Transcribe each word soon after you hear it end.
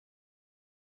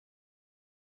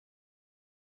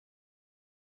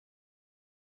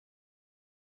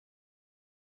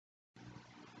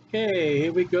Okay,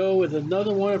 here we go with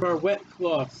another one of our wet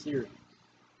cloth series.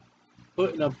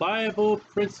 Putting a Bible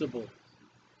principle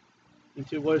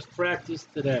into what's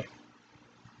practiced today.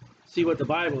 See what the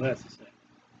Bible has to say,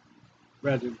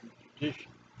 rather than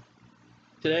tradition.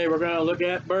 Today we're going to look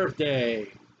at birthday.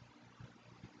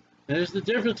 And there's the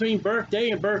difference between birthday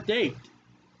and birth date.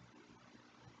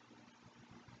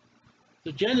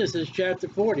 So Genesis chapter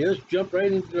 40. Let's jump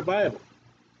right into the Bible.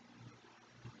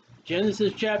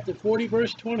 Genesis chapter 40,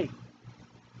 verse 20.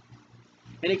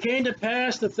 And it came to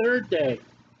pass the third day,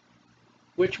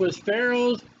 which was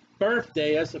Pharaoh's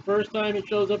birthday. That's the first time it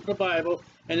shows up in the Bible,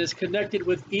 and is connected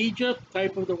with Egypt,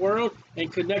 type of the world,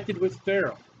 and connected with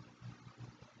Pharaoh.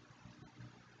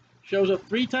 Shows up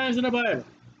 3 times in the Bible.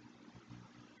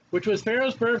 Which was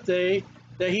Pharaoh's birthday,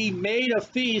 that he made a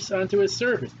feast unto his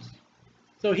servants.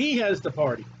 So he has the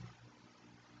party.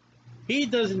 He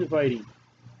doesn't invite him.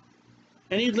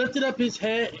 And he lifted up his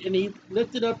head, and he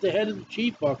lifted up the head of the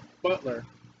chief butler,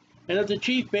 and of the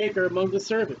chief baker among the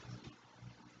servants.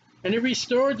 And he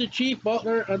restored the chief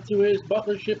butler unto his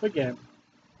butlership again,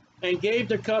 and gave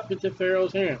the cup into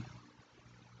Pharaoh's hand.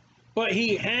 But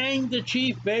he hanged the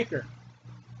chief baker,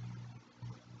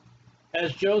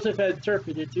 as Joseph had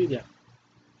interpreted to them.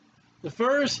 The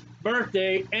first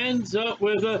birthday ends up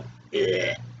with a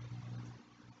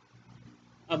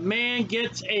man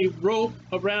gets a rope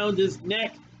around his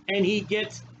neck and he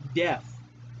gets death.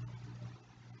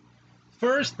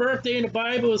 First birthday in the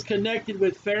Bible is connected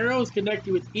with Pharaoh, is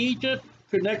connected with Egypt,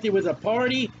 connected with a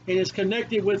party, and is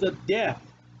connected with a death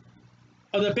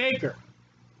of the baker.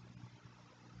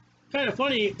 Kind of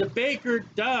funny, the baker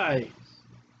dies,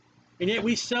 and yet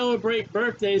we celebrate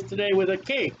birthdays today with a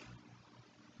cake.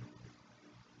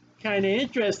 Kind of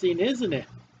interesting, isn't it?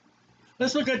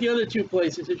 Let's look at the other 2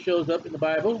 places it shows up in the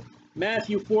Bible.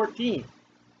 Matthew 14.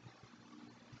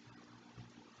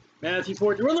 Matthew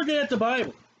 14. We're looking at the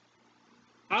Bible.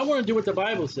 I want to do what the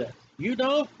Bible says. You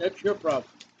don't, that's your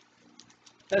problem.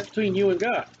 That's between you and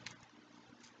God.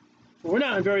 But we're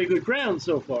not on very good ground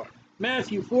so far.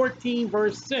 Matthew 14,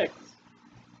 verse 6.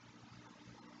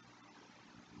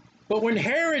 But when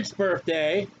Herod's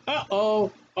birthday,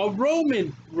 a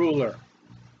Roman ruler,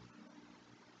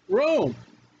 Rome,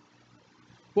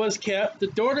 was kept, the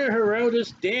daughter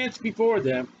Herodes danced before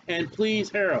them and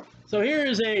pleased Herod. So here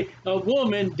is a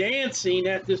woman dancing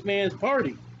at this man's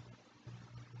party.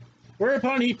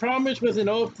 Whereupon he promised with an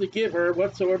oath to give her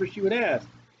whatsoever she would ask.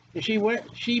 And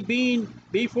she being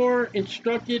before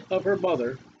instructed of her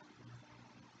mother,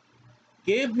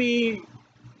 give me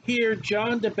here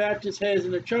John the Baptist's head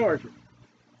in a charger.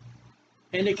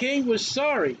 And the king was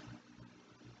sorry.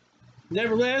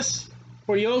 Nevertheless,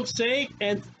 for the oath's sake,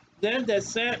 and them that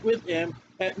sat with him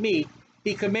at meat,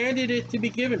 he commanded it to be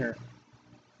given her.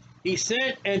 He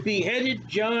sent and beheaded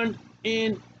John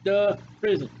in the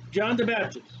prison. John the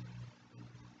Baptist.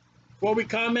 Before we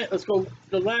comment, let's go to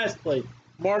the last place.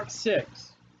 Mark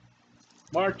 6.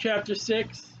 Mark chapter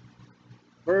 6,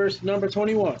 verse number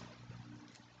 21.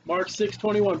 Mark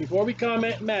 6:21. Before we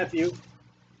comment Matthew,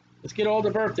 let's get all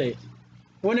the birthdays.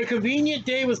 When a convenient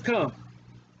day was come,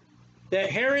 that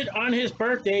Herod on his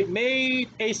birthday made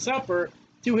a supper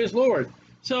to his Lord.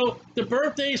 So the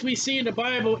birthdays we see in the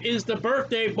Bible is the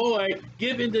birthday boy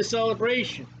giving the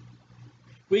celebration.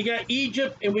 We got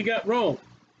Egypt and we got Rome.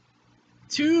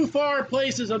 2 far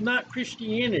places of not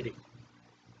Christianity.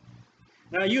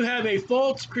 Now you have a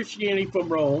false Christianity from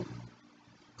Rome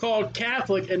called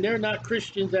Catholic, and they're not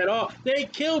Christians at all. They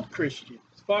killed Christians.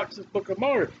 Fox's Book of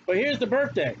Martyrs. But here's the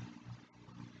birthday.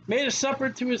 Made a supper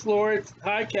to his lords,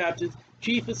 high captains,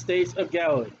 chief estates of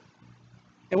Galilee.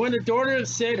 And when the daughter of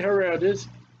said Herodes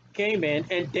came in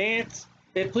and danced,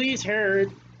 it pleased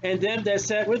Herod and them that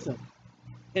sat with him.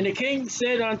 And the king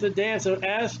said unto the dancer,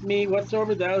 ask me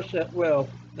whatsoever thou shalt will,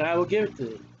 and I will give it to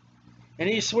thee. And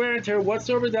he sware unto her,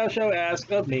 whatsoever thou shalt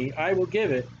ask of me, I will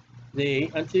give it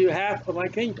thee unto half of my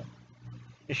kingdom.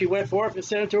 And she went forth and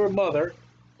said unto her mother,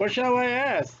 what shall I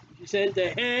ask? She said, the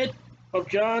head of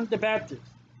John the Baptist.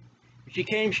 She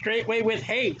came straightway with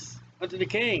haste unto the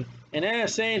king, and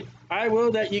asked, saying, I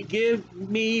will that ye give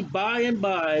me by and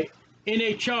by in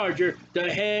a charger the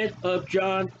head of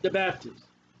John the Baptist.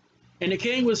 And the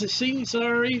king was exceeding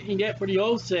sorry, and yet for the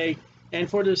oath's sake, and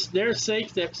for their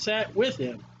sakes that sat with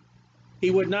him,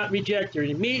 he would not reject her.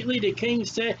 And immediately the king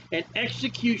set an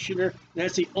executioner, and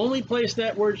that's the only place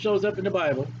that word shows up in the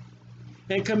Bible,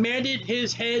 and commanded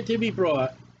his head to be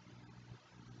brought.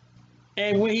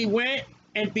 And when he went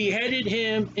and beheaded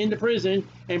him in the prison,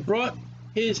 and brought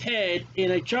his head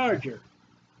in a charger.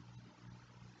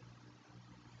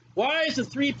 Why is the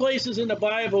three places in the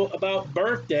Bible about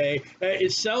birthday that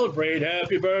is celebrate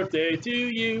happy birthday to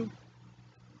you?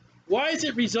 Why is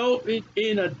it result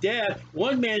in a death?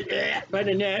 One man by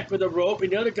the neck with a rope,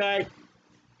 and the other guy,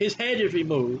 his head is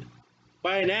removed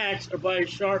by an axe or by a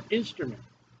sharp instrument.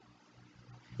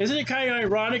 Isn't it kind of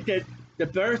ironic that the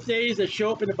birthdays that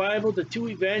show up in the Bible, the two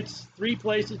events, three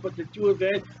places, but the two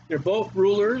events, they're both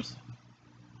rulers?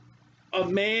 A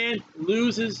man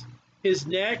loses his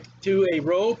neck to a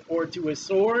rope or to a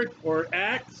sword or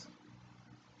axe.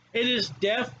 It is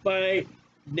death by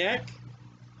neck.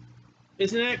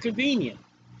 Isn't that convenient?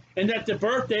 And that the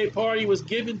birthday party was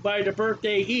given by the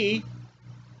birthdayee,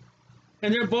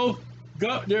 and they're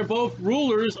both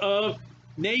rulers of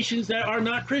nations that are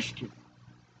not Christian.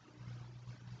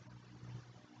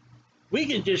 We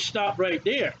can just stop right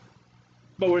there,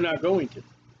 but we're not going to.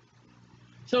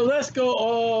 So let's go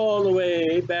all the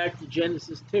way back to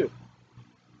Genesis 2.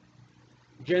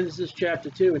 Genesis chapter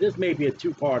 2. This may be a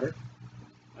two-parter.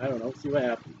 I don't know. See what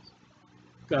happens.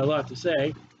 Got a lot to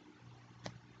say.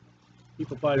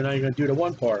 People probably not even going to do the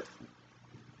one part.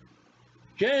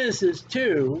 Genesis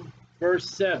 2, verse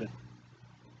 7.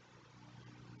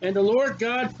 And the Lord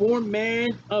God formed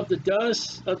man of the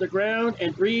dust of the ground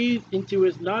and breathed into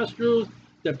his nostrils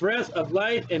the breath of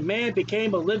life, and man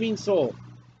became a living soul.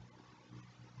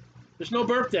 There's no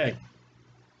birthday.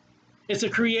 It's a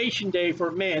creation day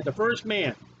for man, the first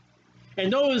man. And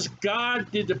notice God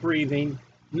did the breathing,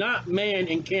 not man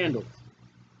in candles.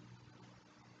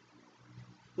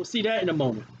 We'll see that in a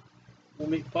moment.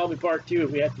 Probably part 2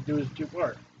 if we have to do this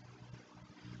 2-part.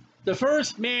 The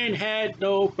first man had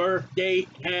no birth date,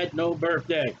 had no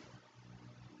birthday.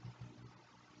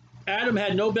 Adam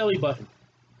had no belly button.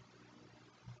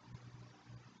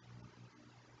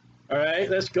 All right,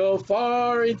 let's go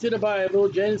far into the Bible,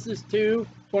 Genesis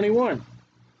 2:21.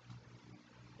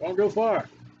 Won't go far.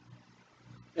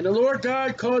 And the Lord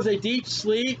God caused a deep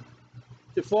sleep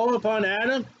to fall upon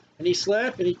Adam, and he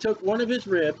slept, and he took one of his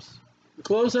ribs, and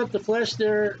closed up the flesh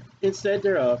there instead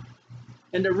thereof.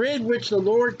 And the rib which the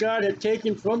Lord God had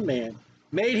taken from man,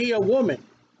 made he a woman,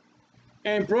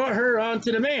 and brought her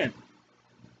unto the man.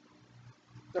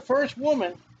 The first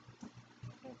woman,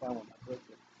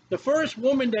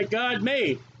 that God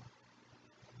made,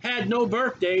 had no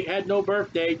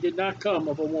birthday, did not come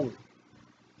of a woman.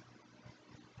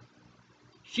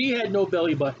 She had no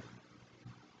belly button.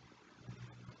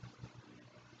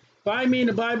 Find me in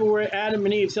the Bible where Adam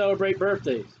and Eve celebrate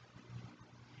birthdays.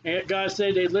 And God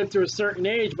said they lived to a certain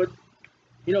age, but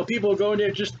people go in there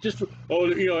just for,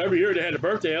 every year they had a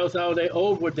birthday, else how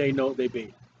old would they know they'd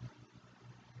be?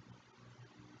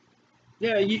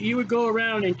 Yeah, you would go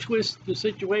around and twist the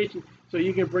situation so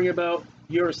you can bring about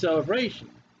your celebration.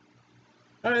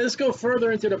 All right, let's go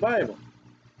further into the Bible.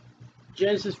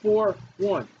 Genesis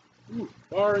 4:1.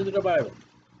 Far into the Bible.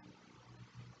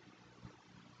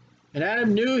 And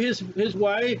Adam knew his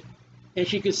wife, and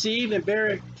she conceived and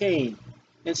bare Cain,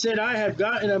 and said, I have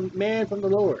gotten a man from the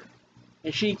Lord.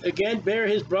 And she again bare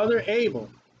his brother Abel.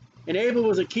 And Abel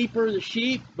was a keeper of the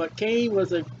sheep, but Cain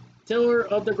was a tiller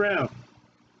of the ground.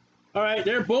 All right,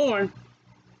 they're born.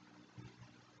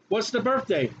 What's the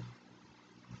birthday?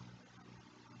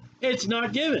 It's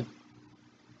not given.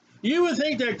 You would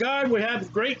think that God would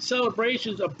have great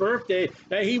celebrations of birthday,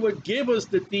 that he would give us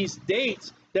these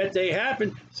dates that they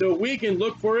happen so we can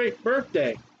look for a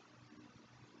birthday.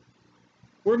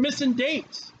 We're missing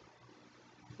dates.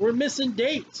 We're missing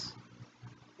dates.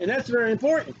 And that's very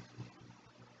important.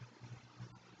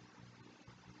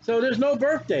 So there's no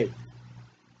birthday.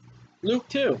 Luke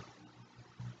 2.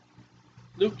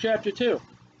 Luke chapter 2.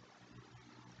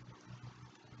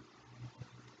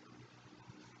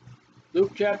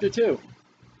 Luke chapter 2,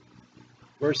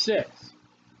 verse 6.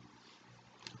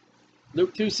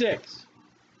 Luke 2:6.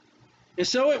 And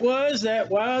so it was that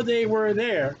while they were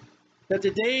there, that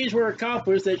the days were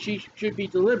accomplished that she should be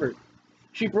delivered.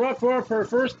 She brought forth her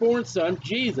firstborn son,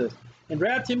 Jesus, and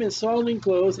wrapped him in swaddling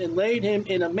clothes, and laid him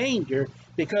in a manger,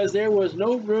 because there was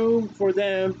no room for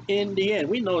them in the inn.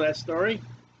 We know that story.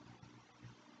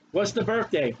 What's the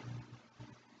birthday?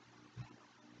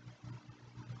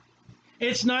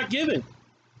 It's not given.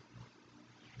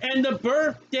 And the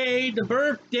birth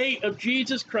date of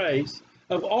Jesus Christ,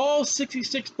 of all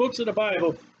 66 books of the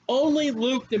Bible, only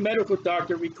Luke, the medical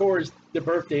doctor, records the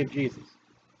birthday of Jesus.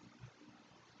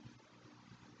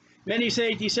 Many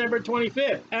say December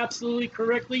 25th. Absolutely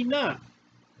correctly not.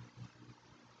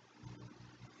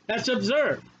 That's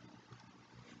observed.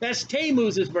 That's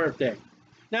Tammuz's birthday.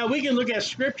 Now, we can look at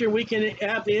scripture, we can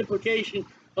have the implication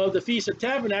of the Feast of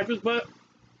Tabernacles, but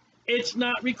it's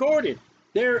not recorded.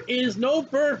 There is no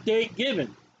birth date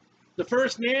given. The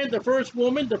first man, the first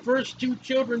woman, the first two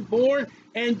children born,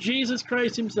 and Jesus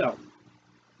Christ himself.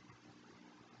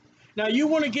 Now, you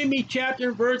want to give me chapter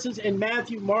and verses in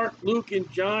Matthew, Mark, Luke, and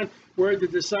John where the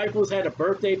disciples had a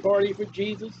birthday party for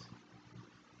Jesus?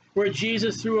 Where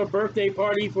Jesus threw a birthday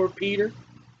party for Peter?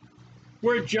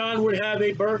 Where John would have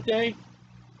a birthday?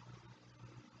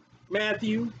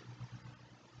 Matthew?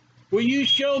 Will you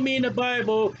show me in the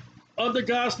Bible of the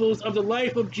Gospels of the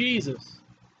life of Jesus?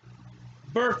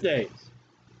 Birthdays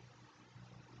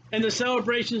and the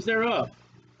celebrations thereof.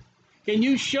 Can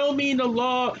you show me in the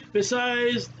law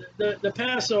besides the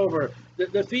Passover,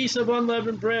 the Feast of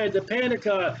Unleavened Bread, the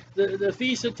Pentecost, the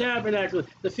Feast of Tabernacles,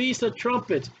 the Feast of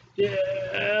Trumpets,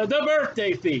 the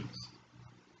birthday feast?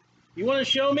 You want to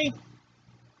show me?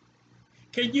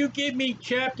 Can you give me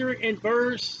chapter and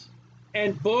verse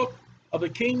and book of the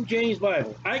King James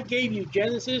Bible? I gave you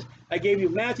Genesis, I gave you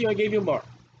Matthew, I gave you Mark.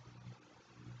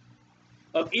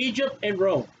 Of Egypt and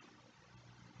Rome.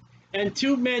 And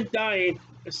two men dying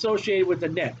associated with the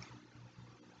neck.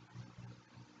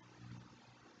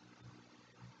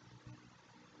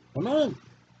 Come on.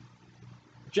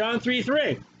 John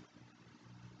 3:3.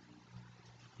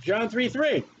 John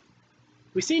 3:3.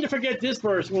 We seem to forget this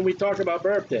verse when we talk about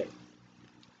birthday.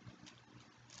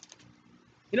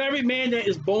 You know, every man that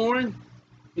is born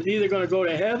is either going to go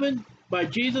to heaven by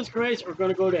Jesus Christ or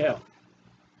going to go to hell.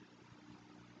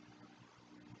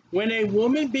 When a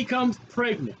woman becomes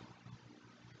pregnant,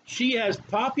 she has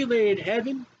populated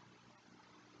heaven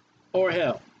or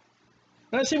hell.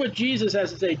 Let's see what Jesus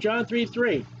has to say. John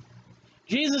 3:3.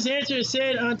 Jesus answered and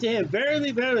said unto him,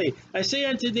 Verily, verily, I say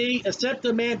unto thee, except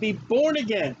a man be born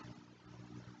again,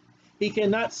 he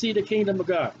cannot see the kingdom of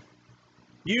God.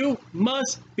 You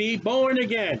must be born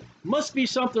again. Must be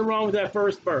something wrong with that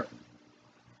first birth.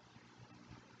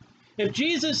 If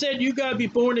Jesus said you got to be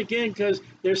born again because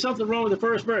there's something wrong with the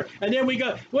first birth, and then we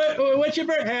go, what's your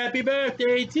birth? Happy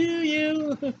birthday to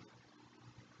you.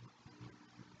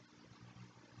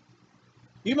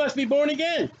 You must be born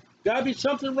again. Got to be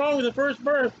something wrong with the first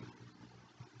birth.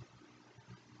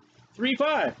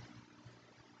 3:5.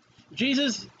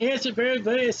 Jesus answered, Very,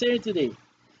 very, I say unto thee,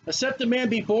 except a man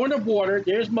be born of water,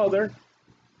 there's mother,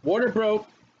 water broke,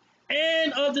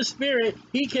 and of the Spirit,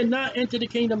 he cannot enter the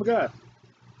kingdom of God.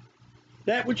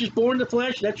 That which is born of the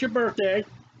flesh, that's your birthday,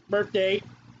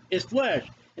 is flesh.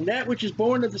 And that which is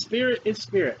born of the Spirit is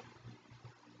spirit.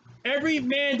 Every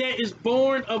man that is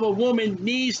born of a woman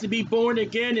needs to be born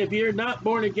again. If you're not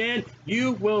born again,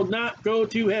 you will not go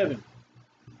to heaven.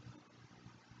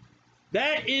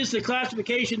 That is the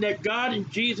classification that God and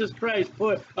Jesus Christ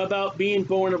put about being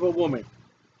born of a woman.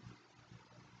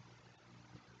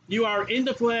 You are in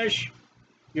the flesh.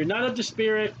 You're not of the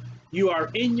Spirit. You are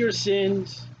in your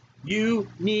sins. You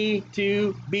need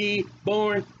to be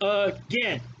born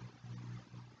again.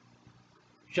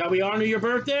 Shall we honor your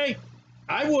birthday?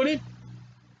 I wouldn't.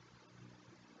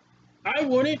 I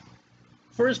wouldn't.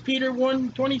 1 Peter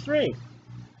 1:23.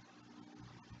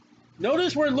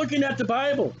 Notice we're looking at the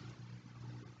Bible.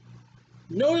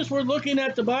 Notice we're looking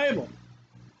at the Bible.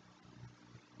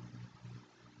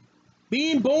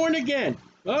 Being born again.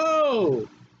 Oh,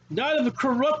 not of a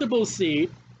corruptible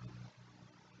seed,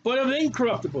 but of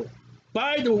incorruptible,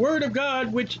 by the word of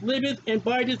God which liveth and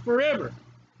abideth forever.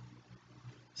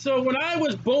 So when I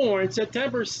was born,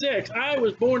 September 6th, I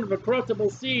was born of a corruptible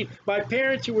seed by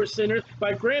parents who were sinners,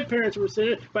 by grandparents who were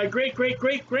sinners, by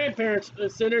great-great-great-grandparents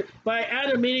sinners, by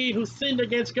Adam and Eve who sinned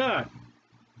against God.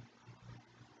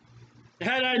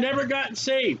 Had I never gotten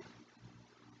saved,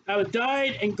 I would have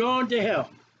died and gone to hell.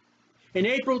 In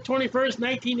April 21st,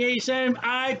 1987,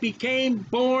 I became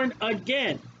born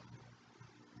again.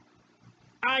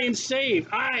 I am saved.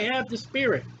 I have the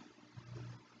Spirit.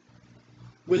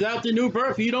 Without the new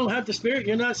birth, if you don't have the Spirit,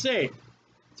 you're not saved.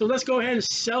 So let's go ahead and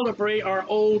celebrate our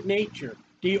old nature,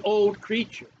 the old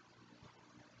creature.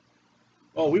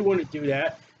 Oh, we wouldn't do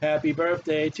that. Happy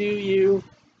birthday to you.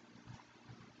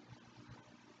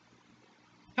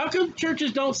 How come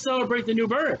churches don't celebrate the new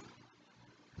birth?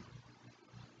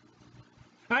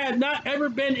 I have not ever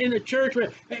been in a church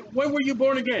where, hey, when were you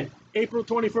born again? April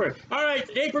 21st. All right,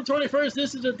 April 21st,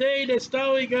 this is the day that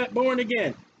Stolly got born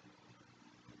again.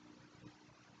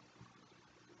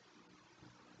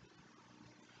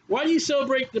 Why do you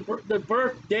celebrate the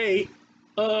birthday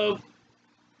of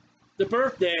the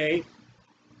birthday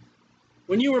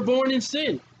when you were born in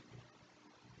sin?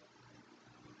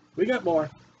 We got more.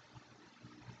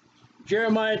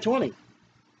 Jeremiah 20.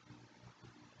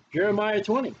 Jeremiah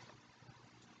 20.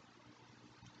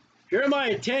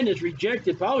 Jeremiah 10 is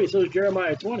rejected, probably so is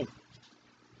Jeremiah 20.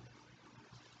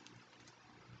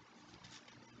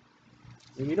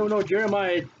 If you don't know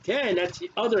Jeremiah 10, that's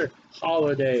the other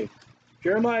holiday.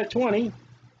 Jeremiah 20,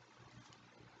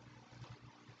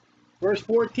 verse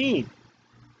 14.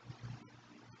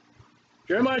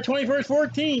 Jeremiah 20, verse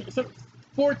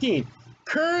 14.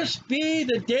 Cursed be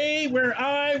the day where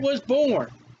I was born.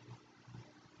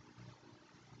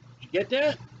 Did you get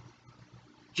that?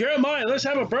 Jeremiah, let's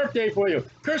have a birthday for you.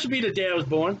 Cursed be the day I was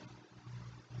born.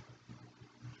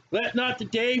 Let not the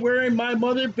day wherein my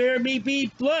mother bare me be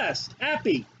blessed.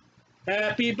 Happy.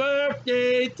 Happy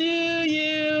birthday to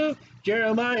you.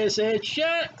 Jeremiah said,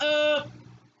 shut up.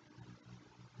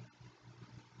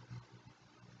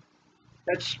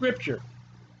 That's scripture.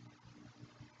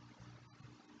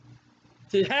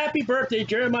 To happy birthday,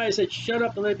 Jeremiah said, shut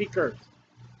up and let it be cursed.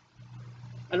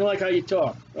 I don't like how you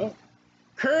talk. Oh.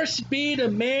 Cursed be the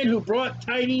man who brought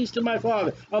tidings to my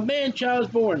father. A man child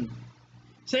is born.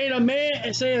 Say a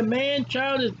man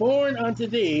child is born unto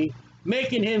thee,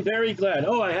 making him very glad.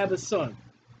 Oh, I have a son.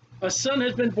 A son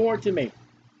has been born to me.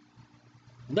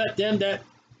 Let that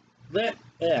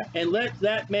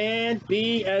man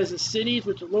be as the cities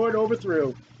which the Lord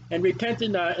overthrew, and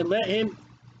repented not, and let him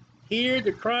hear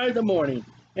the cry of the morning,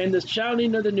 and the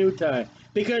shouting of the noontide,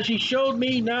 because he showed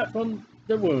me not from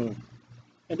the womb,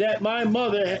 and that my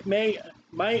mother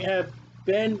might have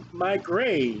been my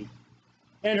grave,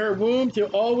 and her womb to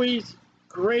always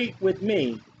great with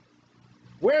me.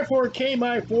 Wherefore came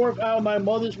I forth out of my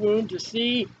mother's womb to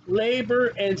see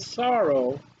labor and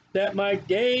sorrow, that my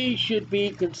days should be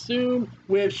consumed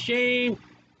with shame.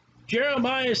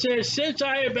 Jeremiah says, since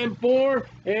I have been born,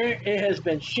 it has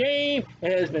been shame,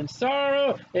 it has been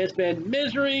sorrow, it's been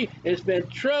misery, it's been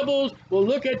troubles. We'll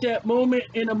look at that moment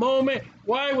in a moment.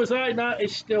 Why was I not a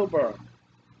stillbirth?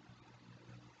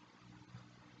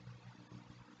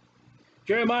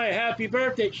 Jeremiah, happy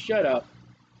birthday. Shut up.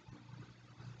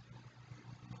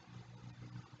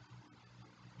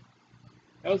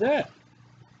 How's that?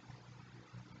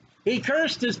 He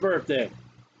cursed his birthday.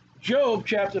 Job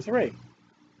chapter 3.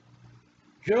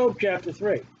 Job chapter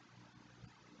 3.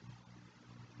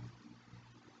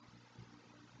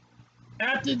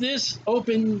 After this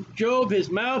opened Job his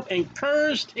mouth and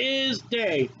cursed his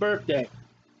birthday.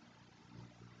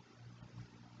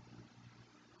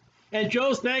 And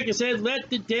Job spake and said, let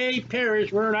the day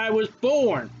perish wherein I was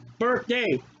born.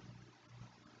 Birthday.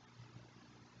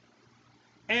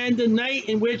 And the night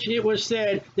in which it was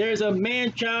said, there's a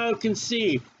man-child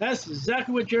conceived. That's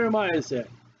exactly what Jeremiah said.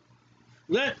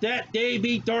 Let that day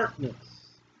be darkness.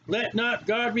 Let not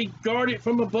God regard it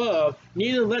from above,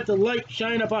 neither let the light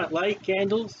shine upon it. Light,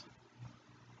 candles.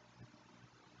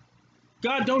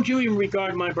 God, don't you even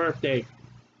regard my birthday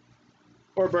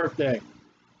or birthday.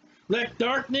 Let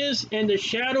darkness and the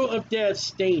shadow of death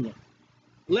stain it.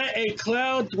 Let a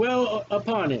cloud dwell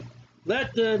upon it.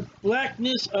 Let the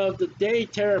blackness of the day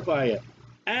terrify it.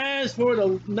 As for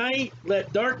the night,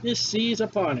 let darkness seize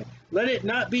upon it. Let it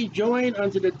not be joined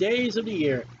unto the days of the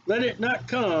year. Let it not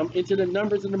come into the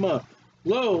numbers of the month.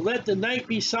 Lo, let the night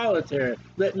be solitary.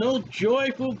 Let no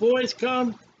joyful voice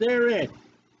come therein.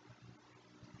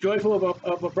 Joyful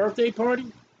of a birthday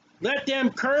party? Let them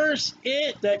curse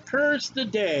it that curse the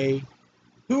day,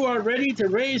 who are ready to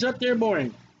raise up their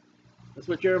mourning. That's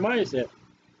what Jeremiah said.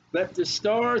 Let the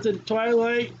stars of the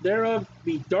twilight thereof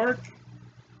be dark.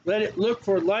 Let it look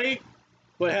for light,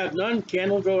 but have none.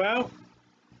 Candle go out.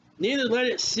 Neither let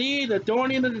it see the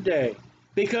dawning of the day,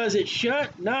 because it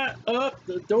shut not up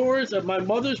the doors of my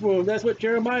mother's womb. That's what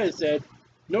Jeremiah said.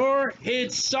 Nor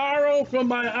hid sorrow from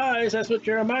my eyes. That's what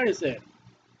Jeremiah said.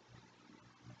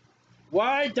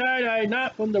 Why died I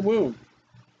not from the womb?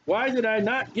 Why did I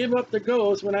not give up the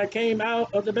ghost when I came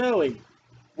out of the belly?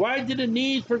 Why did the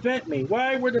knees prevent me?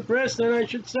 Why were the breasts that I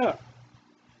should suck?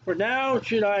 For now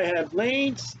should I have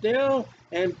lain still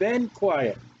and been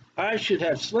quiet. I should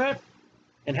have slept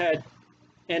and had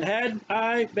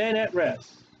I been at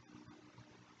rest.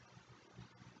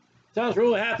 Sounds a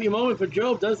real happy moment for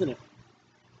Job, doesn't it?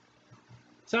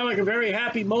 Sounds like a very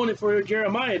happy moment for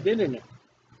Jeremiah, didn't it?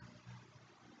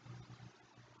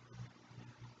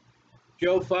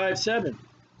 Job 5:7.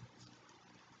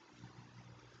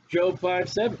 Job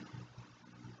 5:7.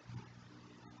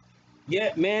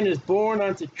 Yet man is born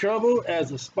unto trouble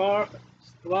as a spark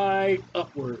fly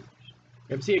upwards.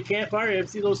 You ever see a campfire? You ever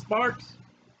see those sparks?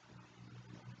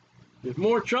 There's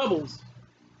more troubles.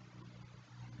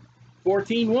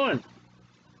 14:1.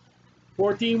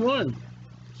 14:1.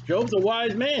 Job's a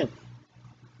wise man.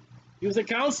 He was a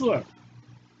counselor.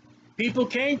 People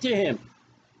came to him.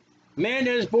 Man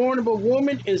that is born of a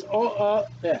woman is man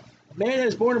that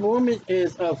is born of a woman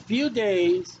is a few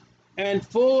days and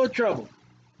full of trouble.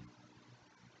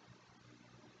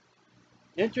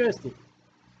 Interesting.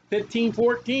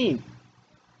 15:14.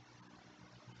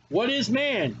 What is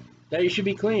man, that he should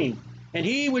be clean? And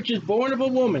he which is born of a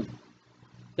woman,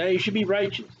 that he should be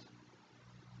righteous.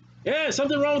 Yeah,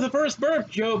 something wrong with the first birth,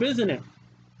 Job, isn't it?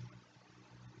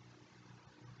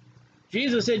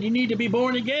 Jesus said you need to be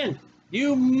born again.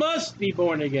 You must be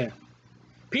born again.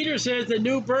 Peter says the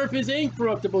new birth is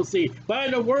incorruptible seed by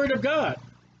the word of God.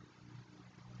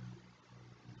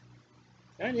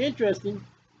 Kind of interesting.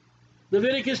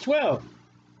 Leviticus 12.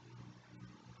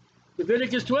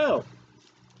 Leviticus 12.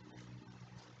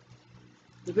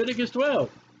 Leviticus 12.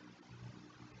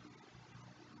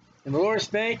 And the Lord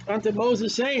spake unto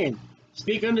Moses, saying,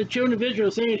 Speak unto the children of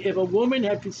Israel, saying, If a woman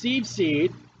have conceived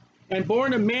seed, and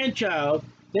born a man-child,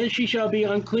 then she shall be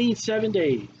unclean 7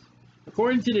 days.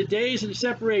 According to the days of the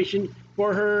separation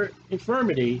for her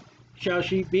infirmity shall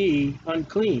she be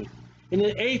unclean. In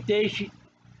the eighth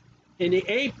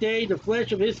day the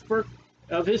flesh of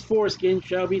his foreskin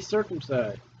shall be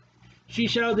circumcised. She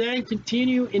shall then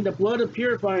continue in the blood of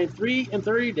purifying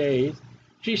 33 days.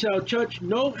 She shall touch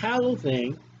no hallowed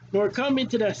thing, nor come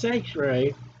into the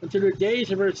sanctuary until the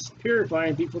days of her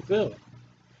purifying be fulfilled.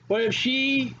 But if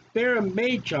she bear a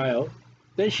maid child,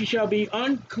 then she shall be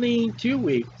unclean 2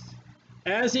 weeks.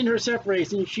 As in her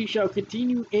separation, she shall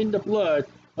continue in the blood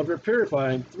of her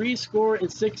purifying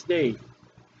 66 days.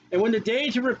 And when the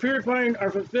days of her purifying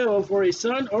are fulfilled for a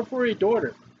son or for a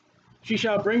daughter, she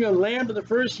shall bring a lamb of the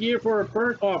first year for a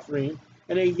burnt offering,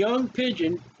 and a young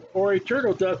pigeon or a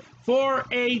turtle dove for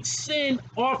a sin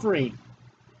offering.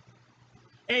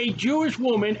 A Jewish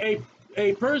woman,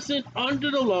 a person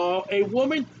under the law, a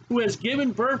woman who has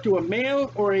given birth to a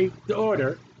male or a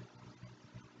daughter,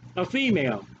 a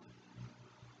female,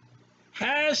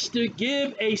 has to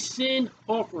give a sin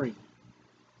offering.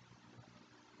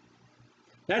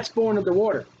 That's born of the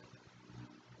water.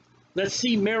 Let's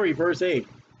see Mary, verse 8.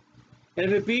 And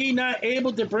if it be not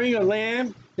able to bring a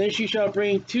lamb, then she shall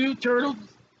bring two turtle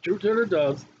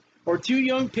doves, or 2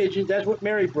 young pigeons. That's what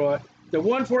Mary brought. The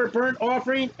one for a burnt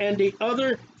offering and the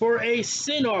other for a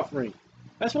sin offering.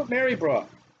 That's what Mary brought.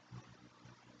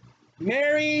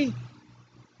 Mary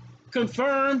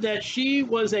confirmed that she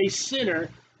was a sinner.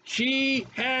 She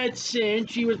had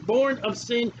sinned. She was born of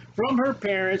sin from her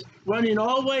parents, running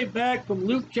all the way back from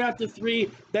Luke chapter 3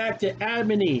 back to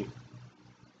Adam and Eve.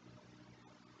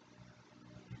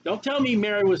 Don't tell me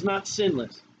Mary was not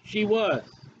sinless. She was.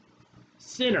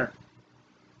 Sinner.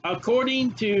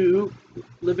 According to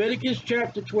Leviticus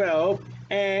chapter 12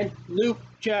 and Luke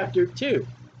chapter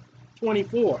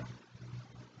 2:24.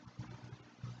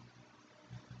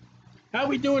 How are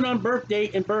we doing on birthday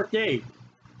and birthday?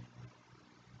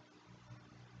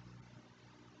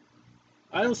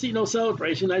 I don't see no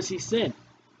celebration. I see sin.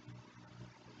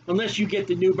 Unless you get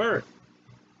the new birth.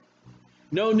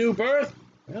 No new birth?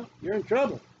 Well, you're in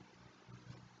trouble.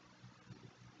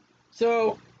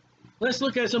 So let's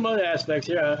look at some other aspects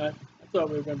here. I thought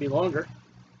we were going to be longer.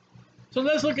 So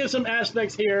let's look at some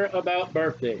aspects here about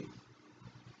birthdays.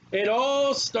 It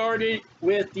all started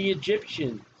with the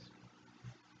Egyptians.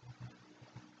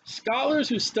 Scholars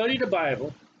who study the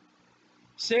Bible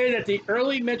say that the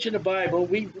early mention of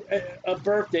of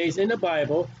birthdays in the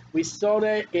Bible, we saw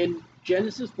that in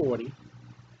Genesis 40,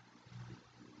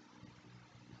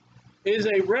 is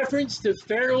a reference to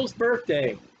Pharaoh's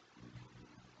birthday.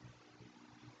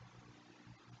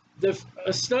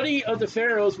 A study of the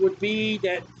pharaohs would be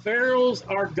that pharaohs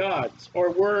are gods, or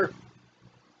were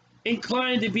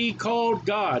inclined to be called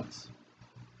gods.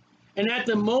 And at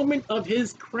the moment of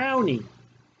his crowning,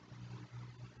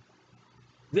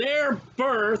 their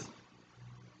birth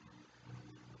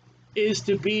is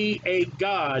to be a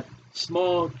god,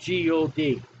 small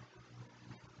g-o-d.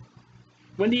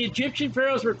 When the Egyptian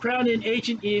pharaohs were crowned in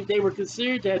ancient Eve, they were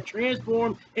considered to have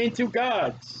transformed into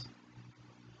gods.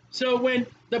 So when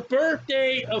the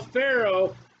birthday of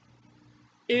Pharaoh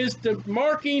is the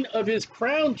marking of his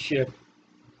crownship,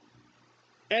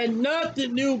 and not the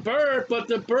new birth, but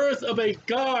the birth of a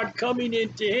god coming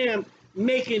into him,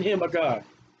 making him a god.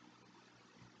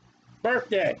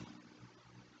 Birthday.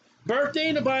 Birthday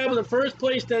in the Bible, the first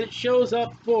place that it shows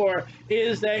up for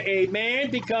is that a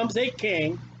man becomes a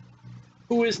king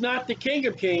who is not the King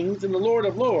of Kings and the Lord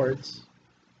of Lords.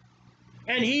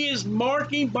 And he is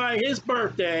marking by his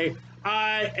birthday,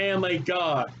 I am a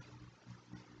god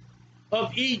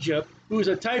of Egypt, who is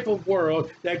a type of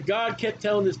world that God kept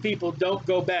telling his people, don't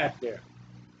go back there.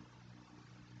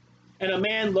 And a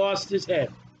man lost his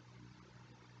head,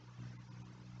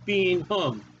 being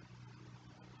hung.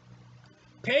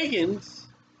 Pagans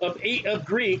of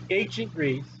ancient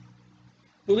Greece,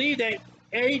 believed that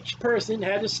each person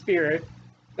had a spirit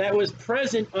that was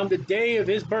present on the day of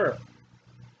his birth.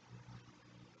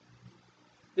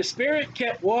 The spirit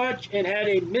kept watch and had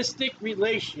a mystic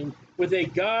relation with a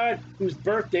god whose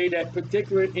birthday that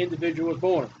particular individual was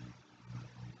born.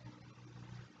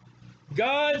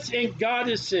 Gods and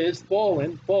goddesses,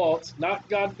 false, not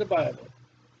God of the Bible,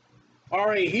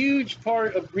 are a huge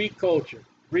part of Greek culture,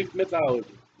 Greek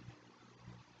mythology.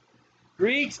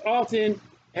 Greeks often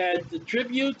had the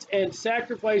tributes and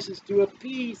sacrifices to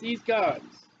appease these gods.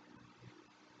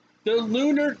 The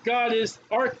lunar goddess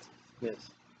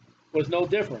Artemis was no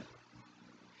different.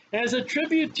 As a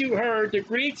tribute to her, the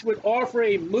Greeks would offer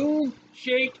a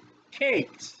moon-shaped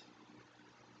cakes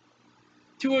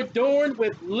to adorn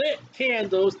with lit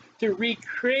candles to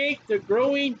recreate the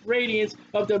growing radiance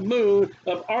of the moon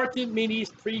of Artemis'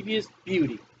 previous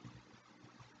beauty.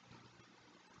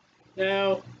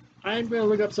 Now, I'm going to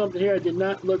look up something here I did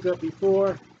not look up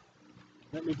before.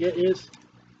 Let me get this.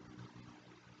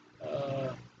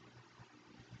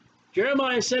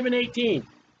 Jeremiah 7:18.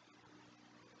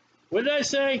 What did I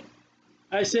say?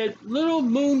 I said little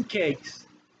moon cakes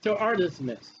to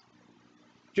Artemis.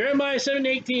 Jeremiah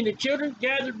 7:18. The children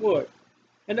gathered wood,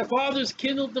 and the fathers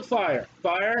kindled the fire.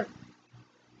 Fire,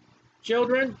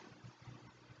 children.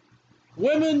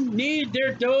 Women kneaded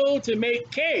their dough to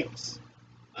make cakes.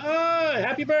 Ah,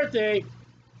 happy birthday.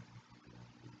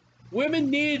 Women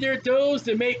kneaded their doughs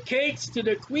to make cakes to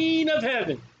the Queen of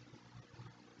Heaven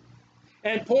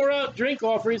and pour out drink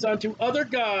offerings unto other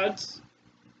gods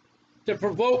to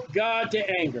provoke God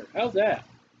to anger. How's that?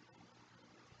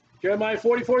 Jeremiah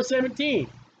 44:17.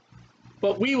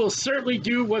 But we will certainly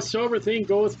do whatsoever thing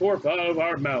goeth forth out of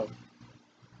our mouth,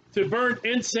 to burn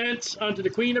incense unto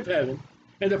the Queen of Heaven,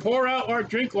 and to pour out our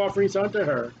drink offerings unto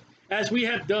her, as we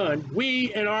have done,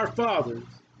 we and our fathers,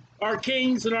 our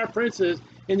kings and our princes,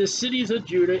 in the cities of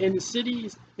Judah, in the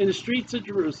streets of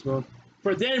Jerusalem.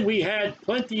 For then we had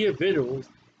plenty of victuals,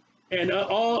 and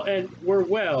were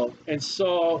well, and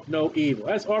saw no evil.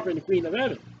 That's offering the Queen of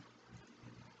Heaven.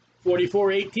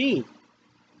 44:18.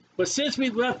 But since we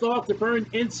left off to burn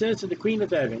incense to the Queen of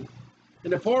Heaven,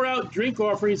 and to pour out drink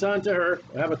offerings unto her,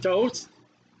 have a toast,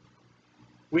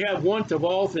 we have want of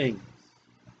all things.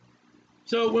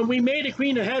 So when we made the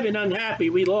Queen of Heaven unhappy,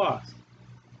 we lost.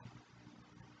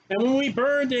 And when we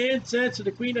burned the incense to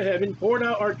the Queen of Heaven, poured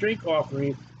out our drink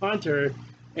offering unto her,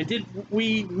 and did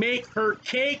we make her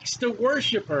cakes to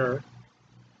worship her,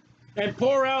 and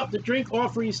pour out the drink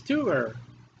offerings to her.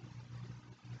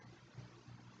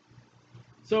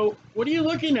 So what are you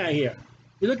looking at here?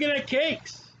 You're looking at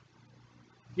cakes.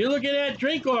 You're looking at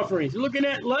drink offerings. You're looking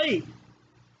at light.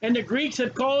 And the Greeks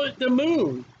had called it the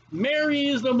moon. Mary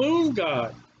is the moon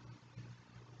god.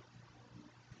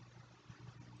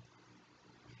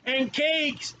 And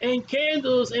cakes and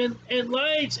candles and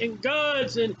lights and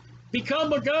gods and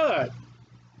become a god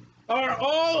are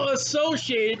all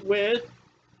associated with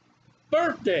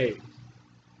birthdays.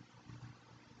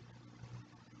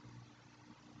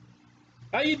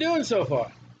 How you doing so far?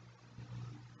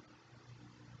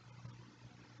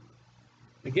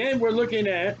 Again, we're looking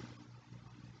at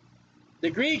the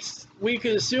Greeks, we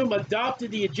could assume,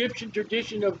 adopted the Egyptian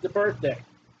tradition of the birthday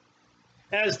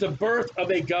as the birth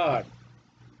of a god.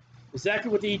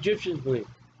 Exactly what the Egyptians believed.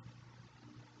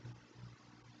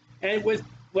 And with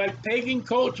like pagan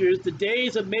cultures, the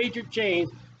days of major change,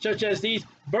 such as these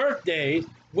birthdays,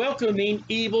 welcoming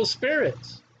evil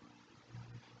spirits.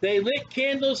 They lit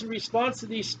candles in response to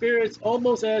these spirits,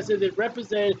 almost as if it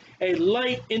represented a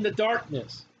light in the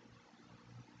darkness.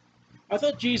 I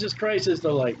thought Jesus Christ is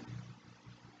the light,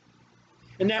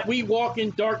 and that we walk in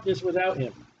darkness without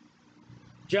him.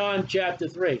 John chapter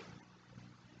 3.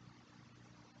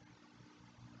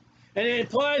 And it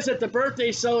implies that the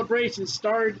birthday celebration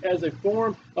started as a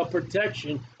form of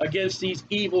protection against these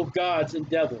evil gods and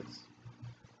devils.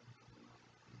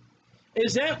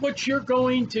 Is that what you're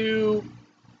going to,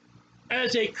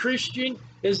 as a Christian,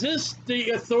 is this the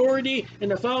authority and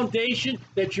the foundation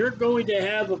that you're going to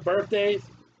have of birthdays?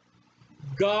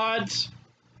 Gods,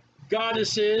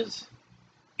 goddesses,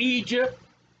 Egypt,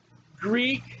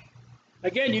 Greek.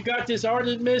 Again, you got this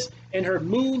Artemis and her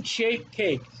moon-shaped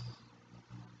cakes.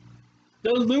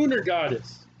 The lunar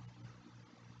goddess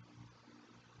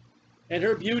and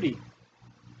her beauty.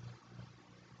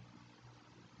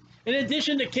 In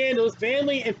addition to candles,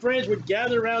 family and friends would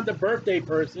gather around the birthday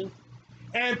person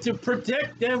and to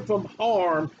protect them from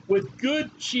harm with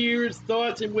good cheer,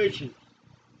 thoughts, and wishes.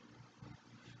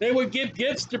 They would give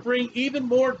gifts to bring even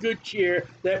more good cheer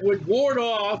that would ward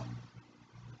off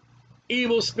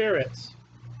evil spirits.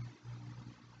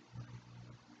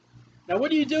 Now,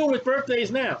 what are you doing with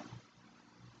birthdays now?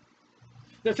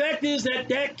 The fact is that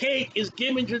that cake is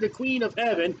given to the Queen of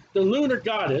Heaven, the lunar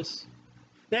goddess,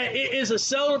 that it is a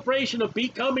celebration of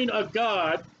becoming a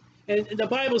god, and the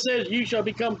Bible says you shall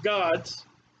become gods,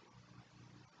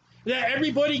 that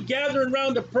everybody gathering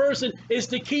around the person is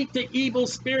to keep the evil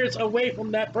spirits away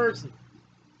from that person.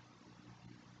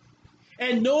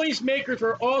 And noisemakers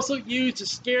were also used to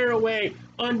scare away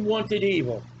unwanted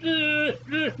evil. Blowing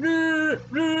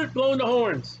the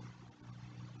horns.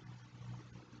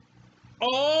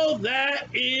 All that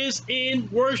is in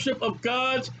worship of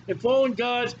gods and fallen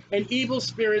gods and evil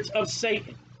spirits of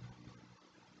Satan.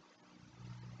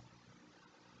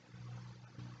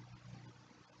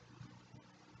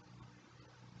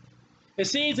 It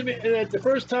seems to be that the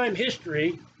first time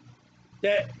history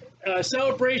that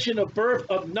celebration of birth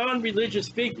of non-religious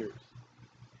figures.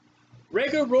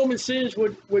 Regular Roman citizens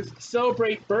would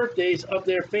celebrate birthdays of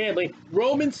their family.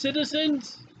 Roman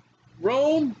citizens,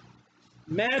 Rome,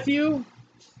 Matthew,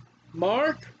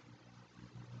 Mark,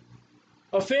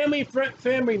 of family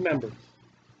members.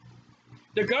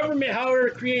 The government, however,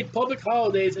 created public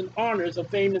holidays in honors of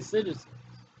famous citizens.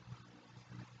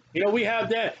 You know, we have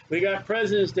that. We got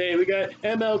President's Day. We got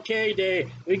MLK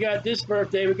Day. We got this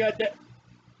birthday. We got that.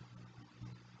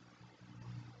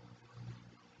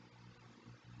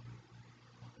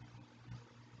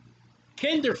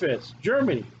 Kinderfest,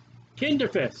 Germany.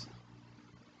 Kinderfest,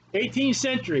 18th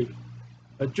century,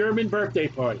 a German birthday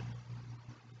party.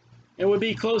 It would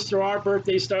be close to our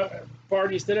birthday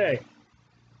parties today.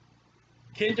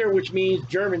 Kinder, which means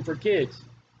German for kids,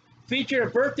 feature a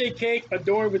birthday cake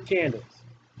adorned with candles,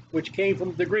 which came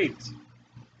from the Greeks.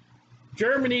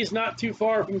 Germany is not too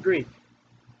far from Greek.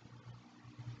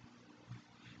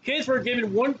 Kids were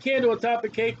given one candle atop the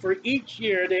cake for each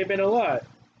year they have been alive,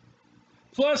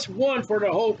 plus one for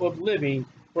the hope of living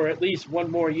for at least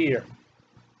one more year.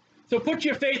 So put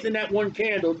your faith in that one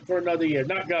candle for another year,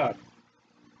 not God.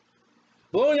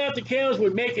 Blowing out the candles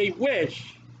would make a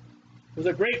wish was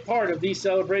a great part of these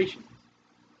celebrations.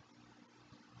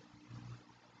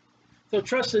 So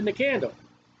trust in the candle.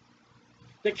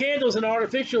 The candle is an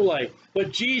artificial light,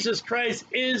 but Jesus Christ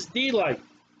is the light.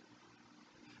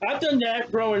 I've done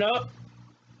that growing up.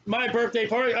 My birthday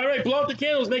party, all right, blow out the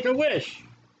candles, make a wish.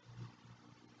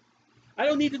 I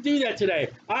don't need to do that today.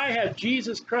 I have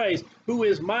Jesus Christ, who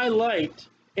is my light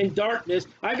in darkness.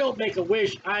 I don't make a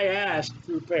wish, I ask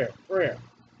through prayer.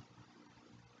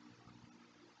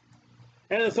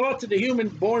 And the thoughts of the human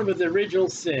born with the original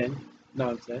sin,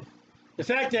 nonsense. The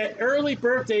fact that early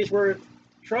birthdays were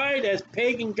tried as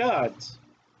pagan gods.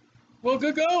 Well,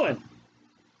 good going.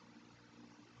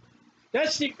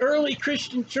 That's the early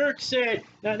Christian church said.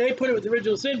 Now, they put it with the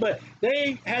original sin, but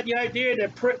they had the idea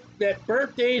that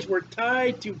birthdays were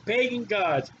tied to pagan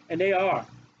gods, and they are.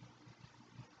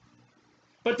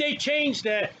 But they changed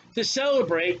that to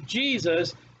celebrate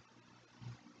Jesus,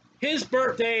 his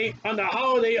birthday on the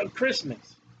holiday of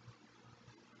Christmas.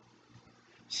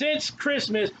 Since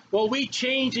Christmas, well, we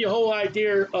changed the whole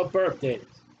idea of birthdays.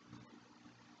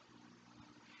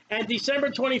 And December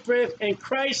 25th and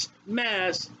Christ's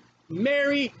Mass,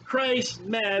 Merry Christ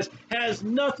Mass, has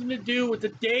nothing to do with the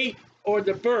date or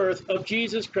the birth of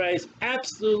Jesus Christ.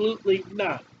 Absolutely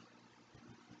not.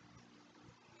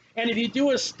 And if you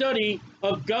do a study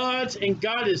of gods and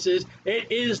goddesses,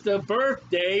 it is the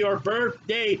birthday or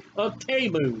birthday of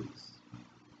Tammuz,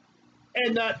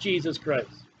 and not Jesus Christ.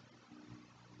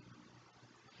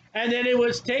 And then it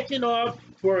was taken off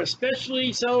for a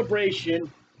special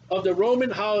celebration of the Roman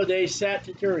holiday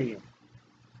Saturnalia.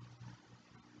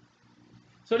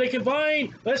 So they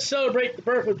combine, let's celebrate the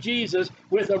birth of Jesus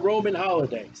with a Roman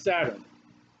holiday, Saturn.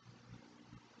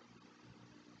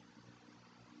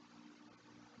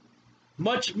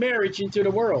 Much marriage into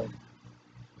the world.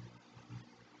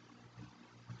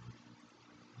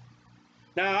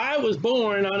 Now, I was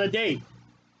born on a date,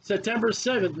 September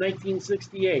 7th,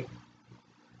 1968.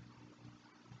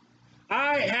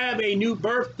 I have a new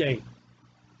birth date.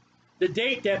 The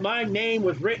date that my name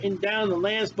was written down in the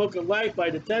Lamb's Book of Life by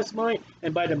the testimony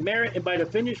and by the merit and by the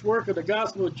finished work of the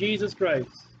gospel of Jesus Christ.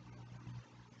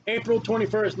 April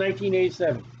 21st,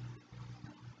 1987.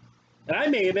 And I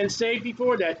may have been saved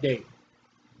before that date.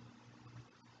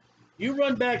 You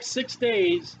run back 6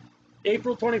 days,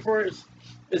 April 21st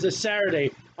is a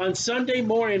Saturday. On Sunday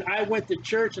morning, I went to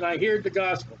church and I heard the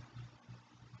gospel.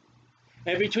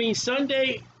 And between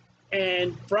Sunday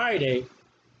and Friday,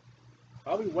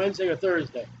 probably Wednesday or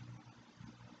Thursday,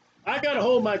 I got a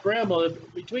hold of my grandmother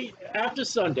after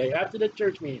Sunday, after the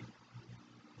church meeting.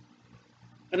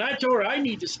 And I told her I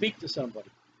need to speak to somebody.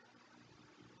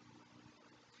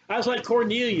 I was like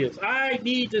Cornelius, I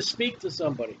need to speak to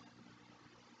somebody.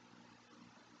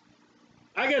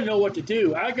 I got to know what to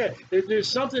do. There's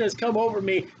something that's come over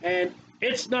me, and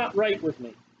it's not right with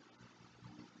me.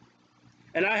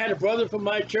 And I had a brother from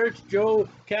my church, Joe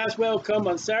Caswell, come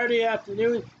on Saturday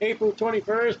afternoon, April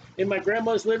 21st, in my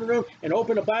grandmother's living room and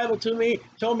open the Bible to me,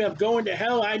 told me I'm going to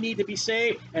hell, I need to be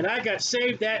saved, and I got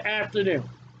saved that afternoon.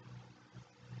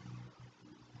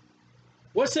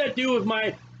 What's that do with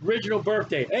my original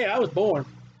birthday? Hey, I was born.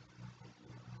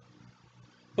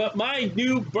 But my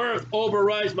new birth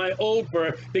overrides my old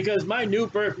birth because my new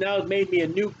birth now has made me a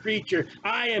new creature.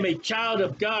 I am a child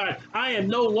of God. I am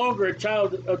no longer a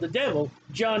child of the devil,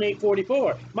 John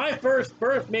 8:44. My first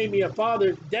birth made me a father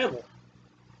of the devil.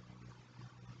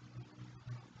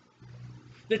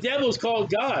 The devil's called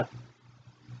God,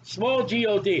 small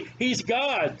G-O-D. He's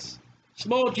God's,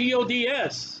 small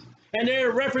G-O-D-S. And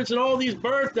they're referencing all these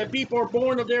births that people are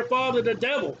born of their father, the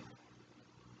devil.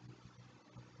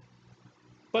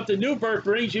 But the new birth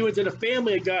brings you into the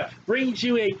family of God, brings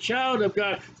you a child of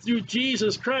God through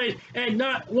Jesus Christ. And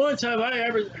not once have I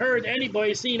ever heard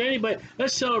anybody, seen anybody,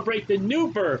 let's celebrate the new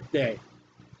birthday.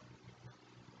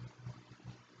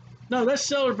 No, let's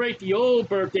celebrate the old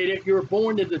birthday that you were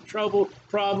born into trouble,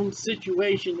 problem,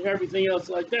 situation, and everything else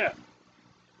like that.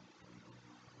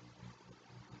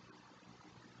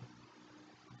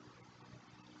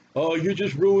 Oh, you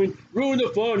just ruined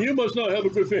the fun. You must not have a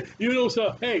good family. You know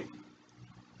something. Hey,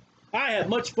 I have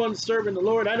much fun serving the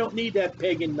Lord. I don't need that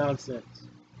pagan nonsense.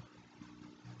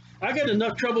 I got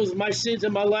enough troubles with my sins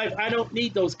in my life. I don't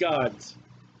need those gods.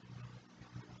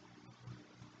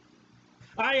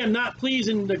 I am not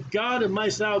pleasing the God of my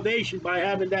salvation by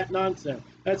having that nonsense.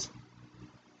 And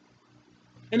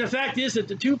the fact is that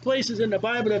the two places in the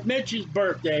Bible that mentions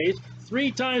birthdays,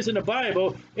 3 times in the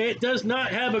Bible, it does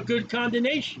not have a good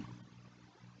condemnation.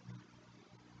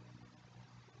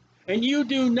 And you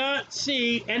do not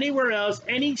see anywhere else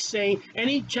any saint,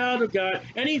 any child of God,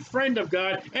 any friend of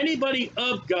God, anybody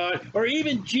of God, or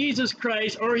even Jesus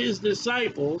Christ or his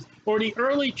disciples, or the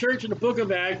early church in the book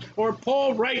of Acts, or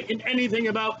Paul writing anything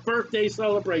about birthday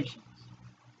celebrations.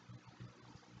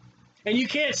 And you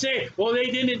can't say, well, they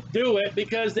didn't do it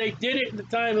because they did it in the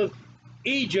time of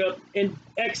Egypt in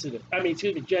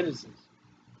Genesis.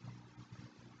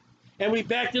 And we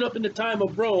backed it up in the time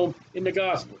of Rome in the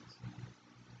Gospels.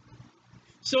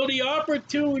 So the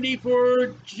opportunity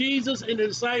for Jesus and the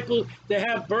disciples to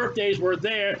have birthdays were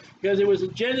there because it was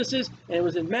in Genesis and it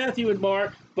was in Matthew and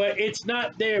Mark, but it's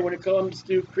not there when it comes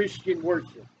to Christian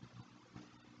worship.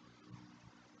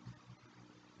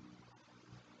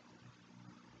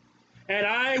 And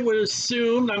I would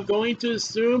assume, I'm going to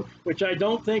assume, which I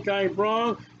don't think I'm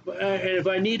wrong, and if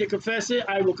I need to confess it,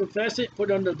 I will confess it,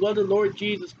 put on the blood of the Lord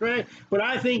Jesus Christ. But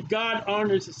I think God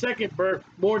honors the second birth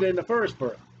more than the first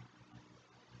birth.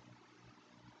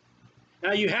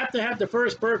 Now, you have to have the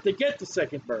first birth to get the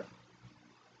second birth.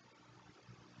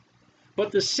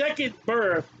 But the second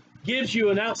birth gives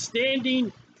you an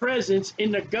outstanding presence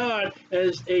in the God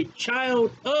as a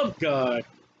child of God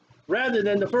rather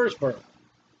than the first birth.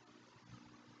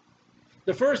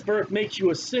 The first birth makes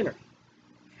you a sinner.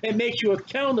 It makes you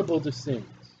accountable to sins.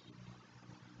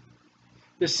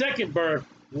 The second birth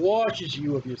washes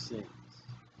you of your sins.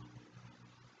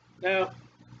 Now,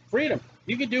 freedom.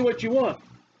 You can do what you want.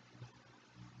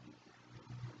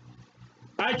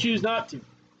 I choose not to.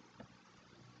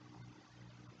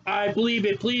 I believe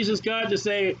it pleases God to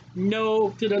say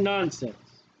no to the nonsense.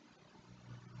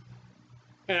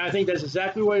 And I think that's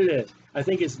exactly what it is. I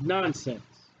think it's nonsense.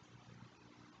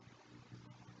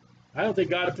 I don't think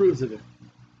God approves of it.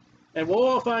 And we'll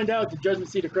all find out at the judgment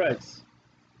seat of Christ.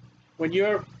 When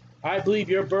I believe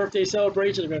your birthday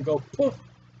celebrations are going to go poof.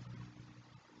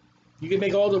 You can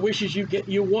make all the wishes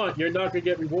you want. You're not going to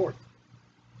get reward.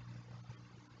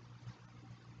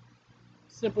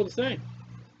 Simple to say.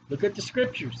 Look at the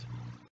scriptures.